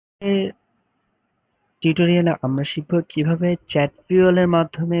টিউটোরিয়ালে আমরা শিখব কিভাবে চ্যাটফুয়েল এর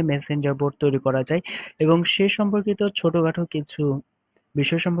মাধ্যমে মেসেঞ্জার বোট তৈরি করা যায় এবং সে সম্পর্কিত ছোটখাটো কিছু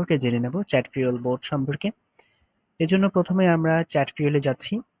বিষয় সম্পর্কে জেনে নেব চ্যাটফুয়েল বোট সম্পর্কে। এজন্য প্রথমে আমরা চ্যাটফুয়েলে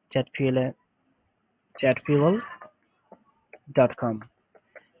যাচ্ছি। চ্যাটফুয়েলে chatfuel.com।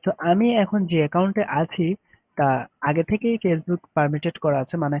 তো আমি এখন যে অ্যাকাউন্টে আছি তা আগে থেকেই ফেসবুক পারমিটেড করা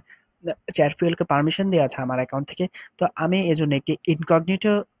আছে, মানে চ্যাটফুয়েলকে পারমিশন দেওয়া আছে আমার অ্যাকাউন্ট থেকে। তো আমি এজন্য একটি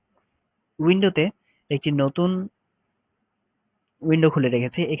ইনকগনিটো উইন্ডোতে একটি নতুন উইন্ডো খুলে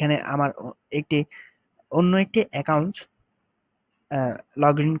রেখেছি। এখানে আমার একটি অন্য একটি অ্যাকাউন্ট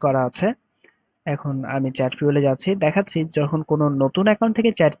লগ ইন করা আছে। এখন আমি চ্যাট ফুয়েলে যাচ্ছি, দেখাচ্ছি যখন কোনো নতুন অ্যাকাউন্ট থেকে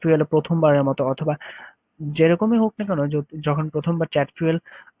চ্যাট ফুয়েলে প্রথমবারের মতো অথবা যেরকমই হোক না কেন, যখন প্রথমবার চ্যাট ফুয়েল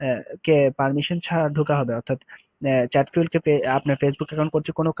কে পারমিশন ছাড়া ঢোকা হবে, অর্থাৎ চ্যাট ফুয়েলকে আপনার ফেসবুক অ্যাকাউন্ট করতে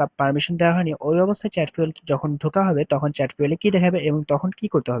কোনো পারমিশন দেওয়া হয়নি, ওই অবস্থায় চ্যাট ফুয়েল যখন ঢোকা হবে তখন চ্যাট ফুয়েলে কি দেখাবে এবং তখন কি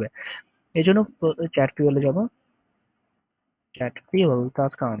করতে হবে। এই জন্য চ্যাট ফুয়েলে যাব,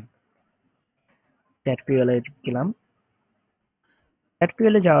 chatfuel.com। চ্যাট ফুয়েলে গেলাম।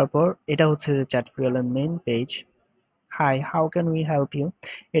 চ্যাটফুয়েলে যাওয়ার পর এটা হচ্ছে চ্যাটফুয়েলের main page. High, how can we help you.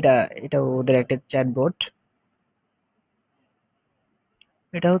 এটা এটা ওদের একটা চ্যাটবট।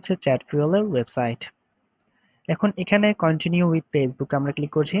 এটা হচ্ছে চ্যাটফুয়েলের ওয়েবসাইট। এখন এখানে কন্টিনিউ উইথ ফেসবুক আমরা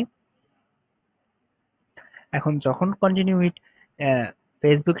ক্লিক করছি। এখন যখন কন্টিনিউ উইথ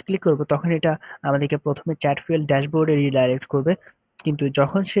ফেসবুক ক্লিক করব তখন এটা আমাদেরকে প্রথমে চ্যাটফুয়েল ড্যাশবোর্ডে রিডাইরেক্ট করবে। কিন্তু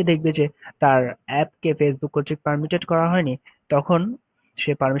যখন সে দেখবে যে তার অ্যাপকে ফেসবুক কর্তৃক পারমিটেড করা হয়নি, তখন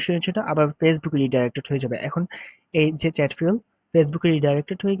সে পারমিশনের জন্য আবার ফেসবুকে রিডাইরেক্টেড হয়ে যাবে। এখন এই যে চ্যাটফুয়েল ফেসবুকে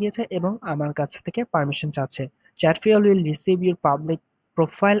রিডাইরেক্টেড হয়ে গিয়েছে এবং আমার কাছ থেকে পারমিশন চাচ্ছে। চ্যাটফুয়েল will receive your public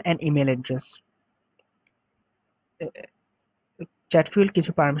profile and email address. চ্যাটফুয়েল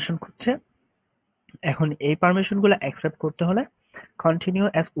কিছু পারমিশন খুঁজছে। এখন এই পারমিশনগুলো অ্যাকসেপ্ট করতে হলে কন্টিনিউ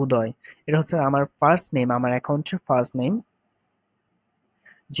অ্যাজ উদয়, এটা হচ্ছে আমার ফার্স্ট নেম, আমার অ্যাকাউন্টের ফার্স্ট নেম।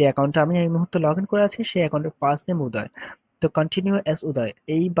 যে অ্যাকাউন্টে আমি এই মুহূর্তে লগ ইন করে আছি সেই অ্যাকাউন্টের ফার্স্ট নেম উদয়। তো কন্টিনিউ অ্যাজ উদয়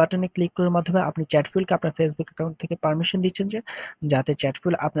এই বাটনে ক্লিক করার মাধ্যমে আপনি চ্যাটফুয়েলকে আপনার ফেসবুক অ্যাকাউন্ট থেকে পারমিশন দিচ্ছেন যে যাতে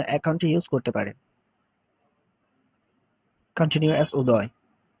চ্যাটফুয়েল আপনার অ্যাকাউন্টে ইউজ করতে পারে। কন্টিনিউ অ্যাজ উদয়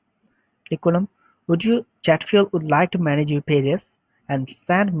ক্লিক করলাম। Would you Chatfuel would like to manage your pages and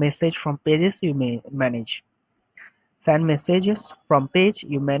send message from pages you may manage. Send messages from page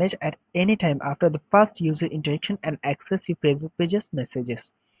you manage at any time after the first user interaction and access your Facebook pages messages.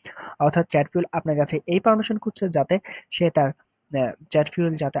 অর্থাৎ চ্যাটফুয়েল আপনার কাছে এই permission খুঁজছে যাতে সে তার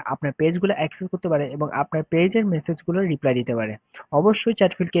চ্যাটফুয়েল যাতে আপনার পেজগুলো অ্যাক্সেস করতে পারে এবং আপনার পেজের মেসেজগুলো রিপ্লাই দিতে পারে। অবশ্যই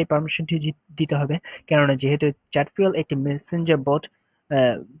চ্যাটফুয়েলকে এই পারমিশনটি দিতে হবে, কেননা যেহেতু চ্যাটফুয়েল একটি মেসেঞ্জার বোট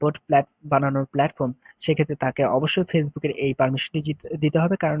বোট বানানোর প্ল্যাটফর্ম, সেক্ষেত্রে তাকে অবশ্যই ফেসবুকের এই পারমিশনটি দিতে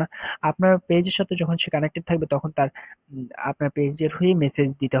হবে, কারণ আপনার পেজের সাথে যখন সে কানেক্টেড থাকবে তখন তার আপনার পেজের হয়ে মেসেজ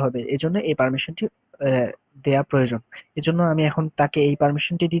দিতে হবে। এজন্য এই পারমিশনটি দেওয়া প্রয়োজন। এজন্য আমি এখন তাকে এই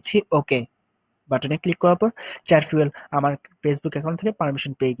পারমিশনটি দিচ্ছি। ওকে বাটনে ক্লিক করার পর চ্যাটফুয়েল আমার ফেসবুক অ্যাকাউন্ট থেকে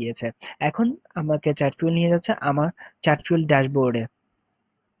পারমিশন পেয়ে গিয়েছে। এখন আমাকে চ্যাটফুয়েল নিয়ে যাচ্ছে আমার চ্যাটফুয়েল ড্যাশবোর্ডে।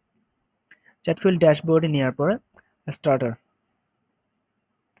 চ্যাটফুয়েল ড্যাশবোর্ডে নেওয়ার পরে স্টার্টার,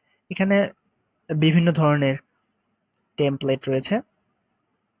 এখানে বিভিন্ন ধরনের টেমপ্লেট রয়েছে,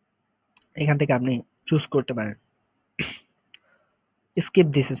 এখান থেকে আপনি চুজ করতে পারেন। Skip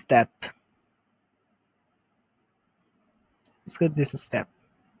this step, skip this step.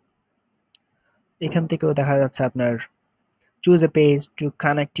 এখান থেকেও দেখা যাচ্ছে আপনার choose a page to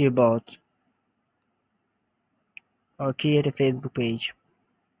connect your bot or create a Facebook page।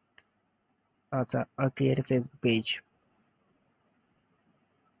 আচ্ছা, or create a Facebook page।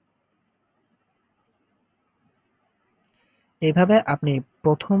 এইভাবে আপনি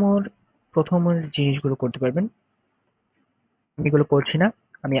প্রথমের জিনিসগুলো করতে পারবেন। আমি এগুলো করছি না,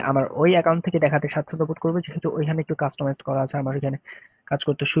 আমি আমার ওই অ্যাকাউন্ট থেকে দেখাতে স্বাচ্ছন্দ্য বোধ করবো, যেহেতু ওইখানে একটু কাস্টমাইজ করা আছে, আমার এখানে কাজ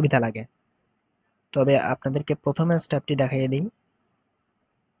করতে সুবিধা লাগে। তবে আপনাদেরকে প্রথমের স্টেপটি দেখাইয়ে দিই।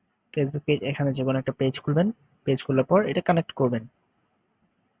 ফেসবুক পেজ, এখানে যে কোনো একটা পেজ খুলবেন, পেজ খোলার পর এটা কানেক্ট করবেন,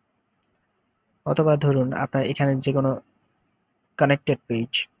 অথবা ধরুন আপনার এখানে যে কোনো connected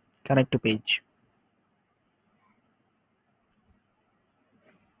page, connect to page,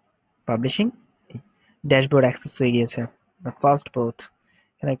 publishing, dashboard access হয়ে গিয়েছে, ফার্স্ট বোথ,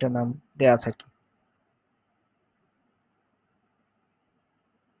 এখানে একটা নাম দেওয়া আছে আর কি।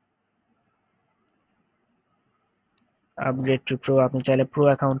 আপগ্রেড টু প্রো, আপনি চাইলে প্রো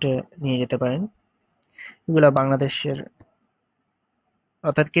অ্যাকাউন্টে নিয়ে যেতে পারেন। এগুলো বাংলাদেশের,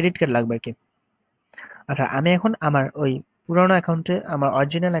 অর্থাৎ ক্রেডিট কার্ড লাগবে আর কি। আচ্ছা, আমি এখন আমার ওই পুরোনো অ্যাকাউন্টে, আমার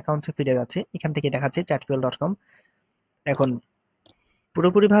অরিজিনাল অ্যাকাউন্টে ফিরে যাচ্ছি। এখান থেকে দেখাচ্ছে chatfuel.com। এখন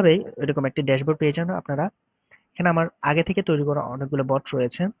পুরোপুরিভাবেই এরকম একটি ড্যাশবোর্ড পেয়ে যান আপনারা। এখানে আমার আগে থেকে তৈরি করা অনেকগুলো বট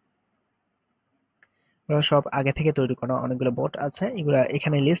রয়েছে। ওরা সব আগে থেকে তৈরি করা অনেকগুলো বট আছে, এগুলা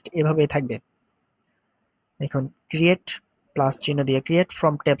এখানে লিস্ট এভাবেই থাকবে। এখন ক্রিয়েট প্লাস চিহ্ন দিয়ে ক্রিয়েট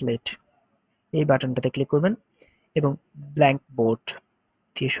ফ্রম টেমপ্লেট এই বাটনটাতে ক্লিক করবেন এবং ব্ল্যাঙ্ক বোর্ড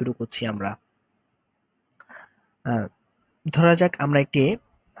দিয়ে শুরু করছি আমরা। ধরা যাক আমরা একটি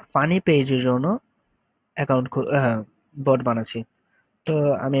ফানি পেজের জন্য অ্যাকাউন্ট বট বানাচ্ছি, তো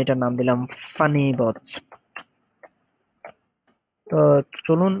আমি এটার নাম দিলাম ফানি বট। তো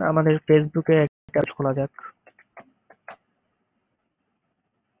চলুন আমাদের ফেসবুকে একটা খোলা যাক।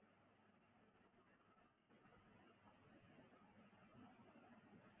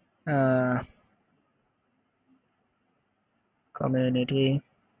 কমিউনিটি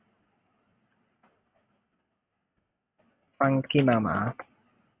ফাঙ্কি মামা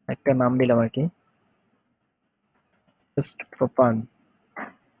একটা নাম দিলাম আর কি, জাস্ট ফর ফান।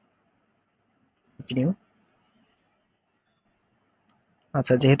 কন্টিনিউ।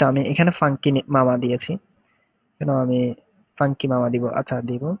 আচ্ছা, যেহেতু আমি এখানে ফাঙ্কি মামা দিয়েছি, কেন আমি ফাঙ্কি মামা দিব? আচ্ছা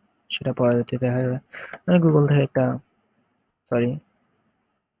দিব, সেটা পরবর্তীতে দেখা যাবে। আমি গুগল থেকে একটা, সরি,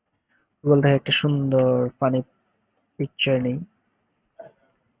 গুগল থেকে একটা সুন্দর ফানি পিকচার নেই।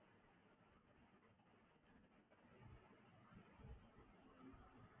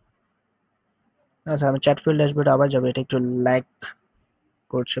 আচ্ছা, আমি চ্যাটফুল ড্যাশবোর্ডে আবার যাবো, এটা একটু ল্যাগ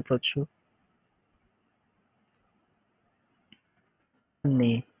করছে প্রচুর।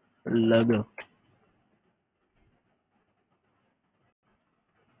 নেই লোগো।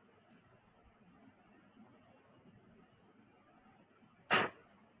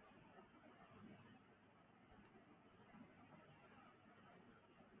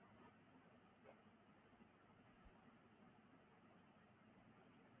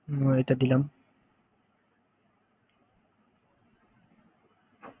 এটা দিলাম।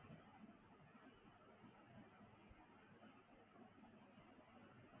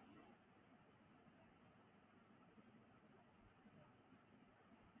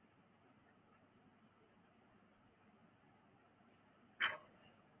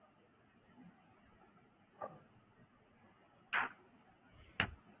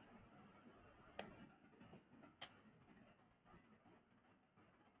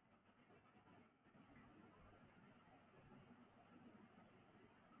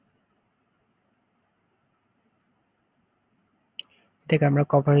 এটাকে আমরা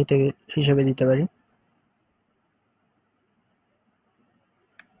কভার হিসেবে দিতে পারি।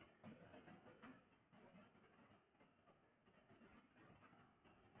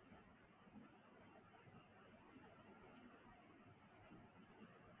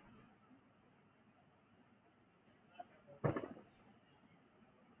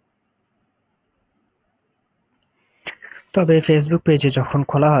 তবে ফেসবুক পেজে যখন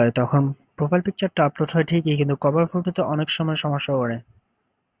খোলা হয় তখন প্রোফাইল পিকচারটা আপলোড হয় ঠিকই, কিন্তু কভার ফটোতে অনেক সময় সমস্যা করে।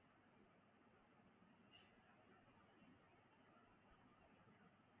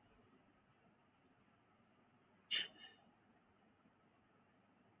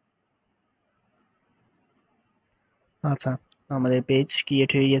 আচ্ছা, আমাদের পেজ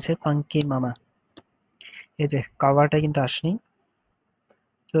ক্রিয়েট হয়ে গেছে ফাঙ্কি মামা। এই যে কভারটা কিন্তু আসেনি,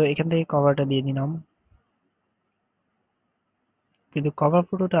 তো এখান থেকে কভারটা দিয়ে দিলাম, কিন্তু কভার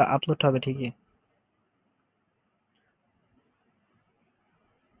ফটোটা আপলোড হবে ঠিকই।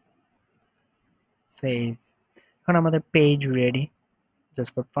 সেভ। এখন আমাদের page ready,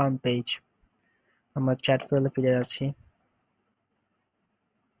 just for fun page. আমরা চ্যাট ফুয়েলে ফিরে যাচ্ছি।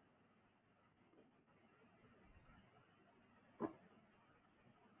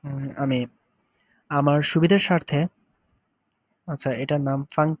 আমি আমার সুবিধার স্বার্থে, আচ্ছা এটার নাম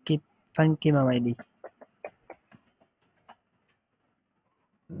ফাঙ্কি ফাঙ্কি মামাই দিই।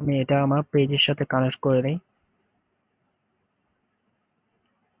 আমি এটা আমার পেজের সাথে কানেক্ট করে দিই।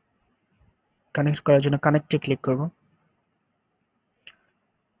 কানেক্ট করার জন্য কানেক্টে ক্লিক করব,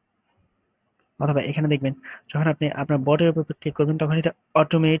 অথবা এখানে দেখবেন যখন আপনি আপনার বটের উপর ক্লিক করবেন তখন এটা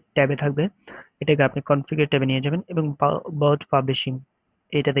অটোমেট ট্যাবে থাকবে। এটাকে আপনি কনফিগার ট্যাবে নিয়ে যাবেন এবং বট পাবলিশিং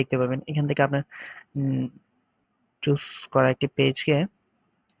এটা দেখতে পাবেন। এখান থেকে আপনার চুজ করা একটি পেজকে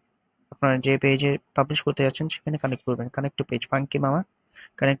আপনার যে পেজে পাবলিশ করতে যাচ্ছেন সেখানে কানেক্ট করবেন। কানেক্ট টু পেজ ফাঙ্কি মামা,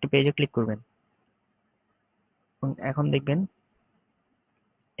 কানেক্ট টু পেজে ক্লিক করবেন এবং এখন দেখবেন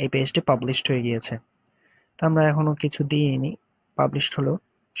এই পেজটি পাবলিশড হয়ে গিয়েছে। তো আমরা এখনো কিছু দিইনি, পাবলিশড হলো,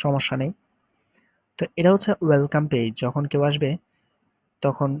 সমস্যা নেই। তো এটা হচ্ছে ওয়েলকাম পেজ। যখন কেউ আসবে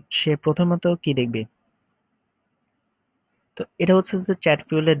তখন সে প্রথমত কি দেখবে, তো এটা হচ্ছে যে চ্যাট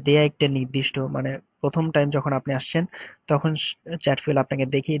ফুয়েলের দেয়া একটা নির্দিষ্ট, মানে প্রথম টাইম যখন আপনি আসছেন তখন চ্যাট ফুয়েল আপনাকে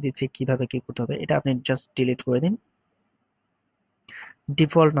দেখিয়ে দিচ্ছে কিভাবে কি করতে হবে। এটা আপনি জাস্ট ডিলিট করে দিন,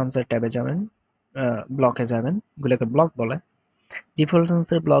 ডিফল্ট নামসের ট্যাবে যাবেন, ব্লকে যাবেন, এগুলোকে ব্লক বলে। ডিফল্ট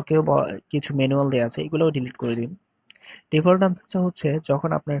আনসার ব্লকেও কিছু ম্যানুয়াল দেওয়া আছে, এগুলোও ডিলিট করে দিন। ডিফল্ট আনসার হচ্ছে যখন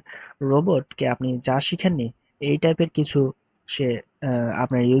আপনার রোবটকে আপনি যা শিখেননি এই টাইপের কিছু সে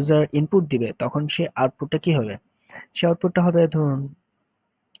আপনার ইউজার ইনপুট দিবে, তখন সে আউটপুটটা কি হবে? সে আউটপুটটা হবে ধরুন,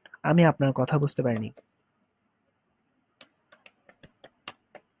 আমি আপনার কথা বুঝতে পারিনি,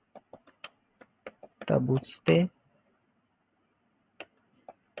 তা বুঝতে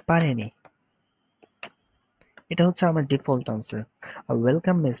পারেনি। এটা হচ্ছে আমার ডিফল্ট আনসার। আর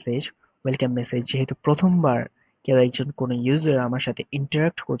ওয়েলকাম মেসেজ যেহেতু প্রথমবার কেউ একজন কোনো ইউজার আমার সাথে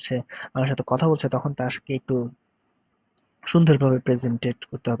ইন্টারাক্ট করছে, আমার সাথে কথা বলছে, তখন তাকে একটু সুন্দরভাবে প্রেজেন্টেট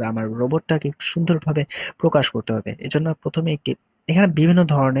করতে হবে, আমার রোবটটাকে একটু সুন্দরভাবে প্রকাশ করতে হবে। এজন্য প্রথমে এখানে বিভিন্ন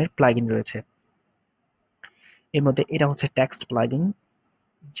ধরনের প্লাগইন রয়েছে। এর মধ্যে এটা হচ্ছে টেক্সট প্লাগইন,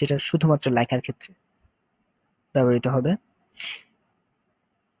 যেটা শুধুমাত্র লেখার ক্ষেত্রে ব্যবহৃত হবে।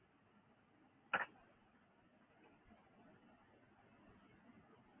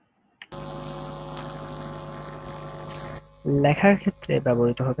 লেখার ক্ষেত্রে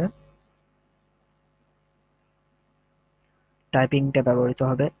ব্যবহৃত হবে, টাইপিংটা ব্যবহৃত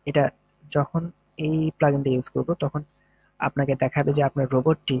হবে। এটা যখন এই প্লাগইনটা ইউজ করব তখন আপনাকে দেখাবে যে আপনার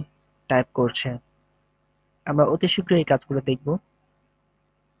রোবটটি টাইপ করছে। আমরা অতি শীঘ্রই এই কাজগুলো দেখব।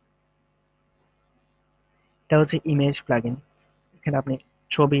 এটা হচ্ছে ইমেজ প্লাগইন। এখানে আপনি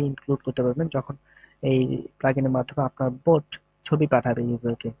ছবি ইনক্লুড করতে পারবেন, যখন এই প্লাগইনের মাধ্যমে আপনার বোট ছবি পাঠাবে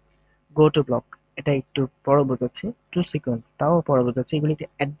ইউজারকে। গো টু ব্লক, এটা একটু বড় বোঝাচ্ছে। টু সিকোয়েন্স, তাও বড় বোঝাচ্ছে। এগুলি একটু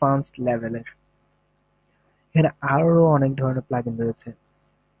অ্যাডভান্সড লেভেলের। এখানে আরো অনেক ধরনের প্লাগইন রয়েছে।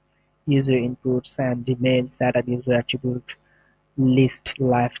 User input, sand Gmail, set up user attribute, list,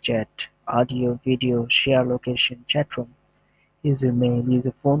 live chat, audio, video, share location, chat room, user mail,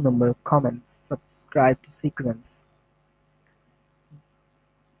 user phone number, comments, subscribe to sequence.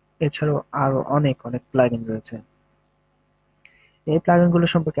 এছাড়াও আরো অনেক অনেক প্লাগইন রয়েছে। এই প্লাগইনগুলো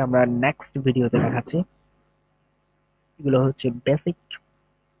সম্পর্কে আমরা নেক্সট ভিডিওতে দেখাচ্ছি। এগুলো হচ্ছে বেসিক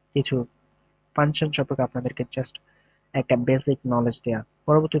কিছু ফাংশন সম্পর্কে আপনাদেরকে জাস্ট একটা বেসিক নলেজ দেয়া।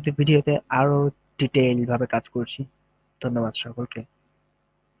 পরবর্তী ভিডিওতে আরো ডিটেইল ভাবে কাজ করছি। ধন্যবাদ সকলকে।